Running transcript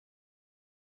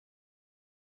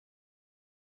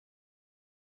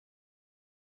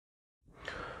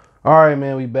All right,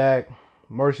 man, we back.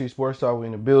 Mercy Sports Talk, we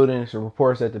in the building. Some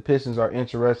reports that the Pistons are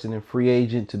interested in free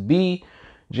agent to be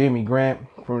Jerami Grant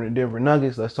from the Denver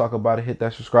Nuggets. Let's talk about it. Hit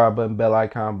that subscribe button, bell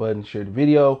icon button, share the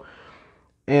video.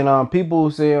 And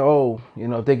people saying, oh,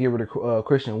 if they get rid of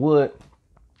Christian Wood,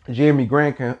 Jerami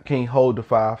Grant can't hold the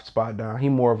 5 spot down. He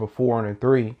more of a 4 and a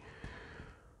 3.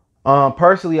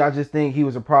 Personally, I just think he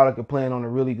was a product of playing on a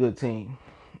really good team.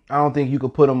 I don't think you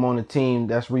could put him on a team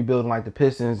that's rebuilding like the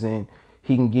Pistons and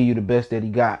he can give you the best that he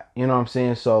got. You know what I'm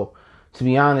saying? So, to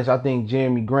be honest, I think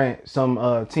Jerami Grant,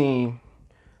 some team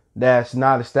that's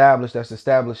not established, that's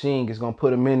establishing, is going to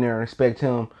put him in there and expect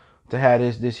him to have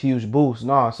this huge boost.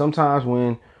 No, sometimes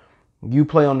when you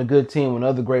play on the good team with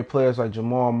other great players like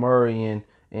Jamal Murray and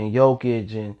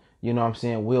Jokic and,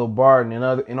 Will Barton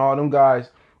and all them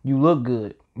guys, you look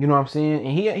good. You know what I'm saying?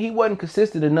 And he wasn't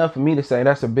consistent enough for me to say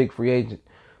that's a big free agent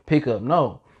pickup.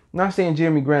 No. I'm not saying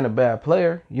Jerami Grant a bad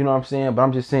player, you know what I'm saying? But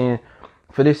I'm just saying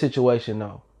for this situation,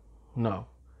 no. No.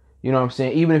 You know what I'm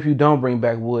saying? Even if you don't bring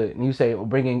back Wood and you say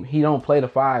he don't play the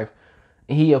 5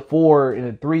 and he a 4 and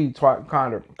a 3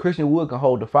 kind of Christian Wood can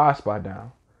hold the 5 spot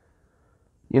down.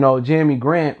 Jerami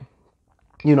Grant,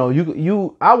 I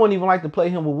wouldn't even like to play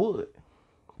him with Wood,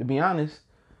 to be honest.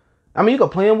 I mean, you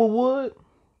could play him with Wood.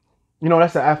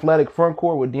 That's an athletic front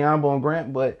court with Diambo and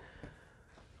Grant, but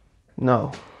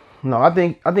no. No, I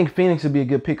think Phoenix would be a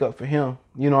good pickup for him.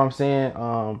 You know what I'm saying?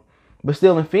 But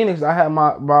still in Phoenix, I have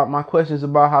my questions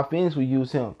about how Phoenix would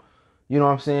use him. You know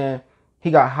what I'm saying?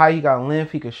 He got height, he got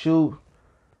length, he could shoot.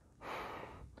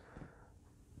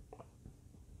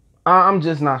 I'm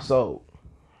just not sold.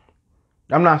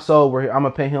 I'm not sold where I'm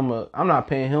gonna pay him I'm not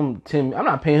paying him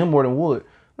more than Wood.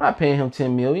 I'm not paying him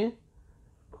 $10 million.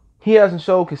 He hasn't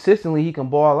showed consistently he can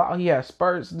ball out. He has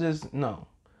spurts. Just no.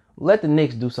 Let the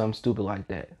Knicks do something stupid like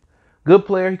that. Good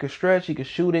player. He could stretch. He could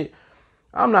shoot it.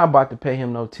 I'm not about to pay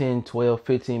him no 10, 12,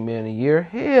 15 million a year.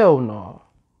 Hell no.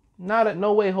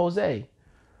 No way, Jose.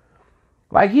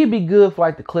 Like, he'd be good for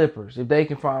like the Clippers if they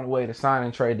can find a way to sign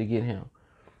and trade to get him.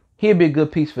 He'd be a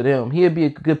good piece for them. He'd be a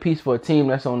good piece for a team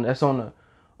that's on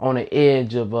the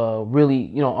edge of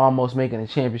really, almost making a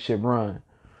championship run.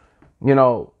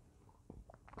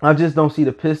 I just don't see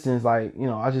the Pistons I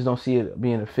just don't see it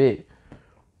being a fit.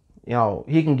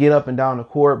 He can get up and down the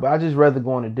court, but I just rather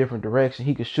go in a different direction.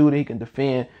 He can shoot it, he can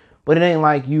defend, but it ain't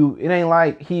like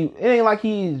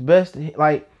he's best.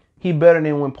 Like, he better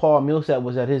than when Paul Millsap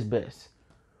was at his best,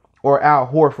 or Al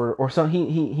Horford, or something.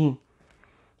 He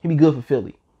be good for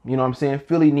Philly. You know what I'm saying?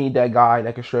 Philly need that guy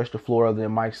that can stretch the floor other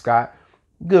than Mike Scott.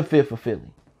 Good fit for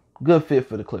Philly. Good fit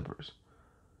for the Clippers.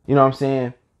 You know what I'm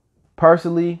saying?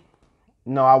 Personally,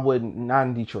 no, I wouldn't. Not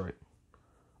in Detroit.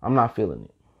 I'm not feeling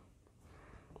it.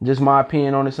 Just my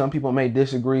opinion on it. Some people may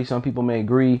disagree. Some people may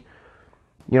agree.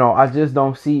 I just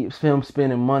don't see him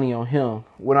spending money on him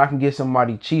when I can get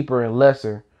somebody cheaper and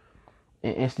lesser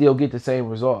and still get the same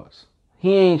results.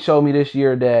 He ain't showed me this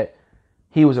year that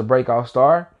he was a breakout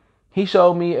star. He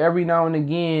showed me every now and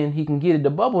again he can get it. The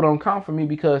bubble don't count for me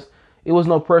because it was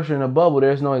no pressure in the bubble.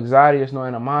 There's no anxiety. There's no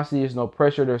animosity. There's no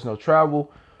pressure. There's no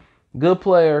travel. Good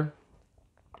player.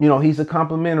 He's a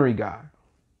complimentary guy.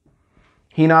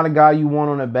 He not a guy you want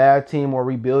on a bad team or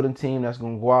rebuilding team that's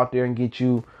going to go out there and get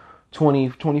you 20,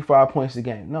 25 points a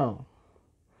game. No.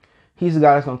 He's a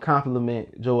guy that's going to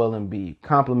compliment Joel Embiid,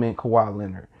 compliment Kawhi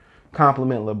Leonard,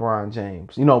 compliment LeBron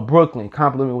James. Brooklyn,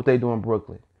 compliment what they do in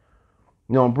Brooklyn.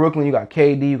 In Brooklyn, you got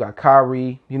KD, you got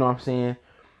Kyrie, you know what I'm saying?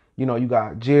 You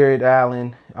got Jared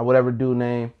Allen, or whatever dude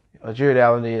name Jared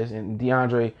Allen is, and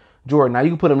DeAndre Jordan. Now, you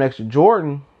can put him next to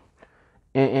Jordan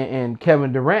and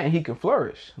Kevin Durant, and he can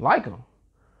flourish like him.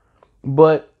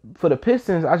 But for the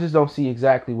Pistons, I just don't see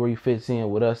exactly where he fits in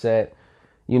with us at.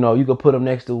 You could put him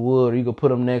next to Wood, or you could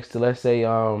put him next to, let's say,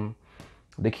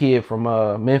 the kid from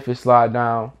Memphis slide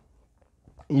down.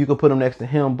 You could put him next to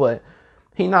him, but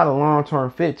he's not a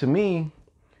long-term fit. To me,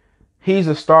 he's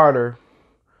a starter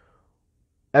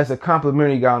as a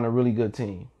complimentary guy on a really good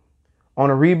team. On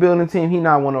a rebuilding team, he's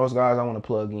not one of those guys I want to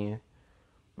plug in.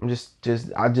 I'm just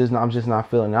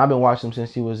not feeling it. I've been watching him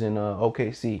since he was in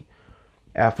OKC.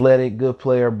 Athletic, good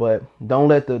player, but don't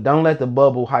let the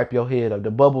bubble hype your head up.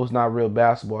 The bubble is not real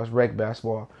basketball; it's rec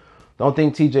basketball. Don't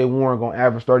think T.J. Warren gonna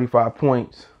average 35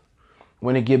 points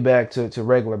when it get back to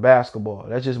regular basketball.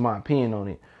 That's just my opinion on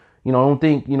it. Don't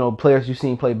think players you've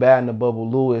seen play bad in the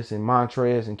bubble, Lewis and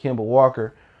Montrez and Kemba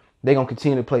Walker, they gonna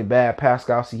continue to play bad.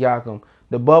 Pascal Siakam.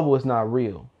 The bubble is not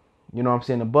real. You know what I'm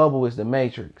saying? The bubble is the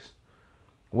Matrix.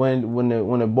 When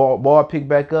the ball pick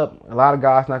back up, a lot of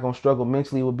guys not gonna struggle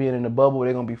mentally with being in the bubble.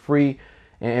 They're gonna be free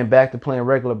and back to playing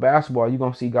regular basketball. You're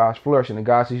gonna see guys flourish, and the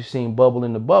guys that you've seen bubble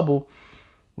in the bubble,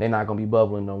 they're not gonna be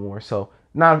bubbling no more. So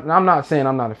I'm not saying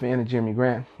I'm not a fan of Jerami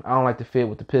Grant. I don't like the fit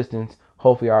with the Pistons.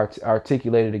 Hopefully I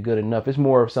articulated it good enough. It's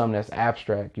more of something that's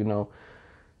abstract, you know.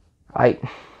 I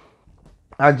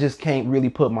just can't really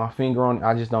put my finger on it.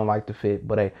 I just don't like the fit.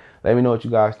 But hey, let me know what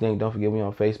you guys think. Don't forget me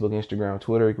on Facebook, Instagram,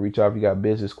 Twitter. You can reach out if you got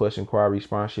business, question, inquiry,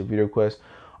 sponsorship, video requests.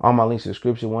 All my links in the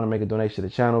description. Want to make a donation to the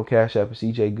channel? Cash App is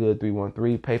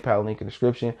CJGood313. PayPal link in the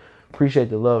description. Appreciate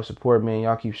the love, support, man.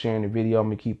 Y'all keep sharing the video. I'm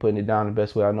going to keep putting it down the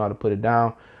best way I know how to put it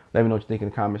down. Let me know what you think in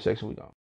the comment section. We go.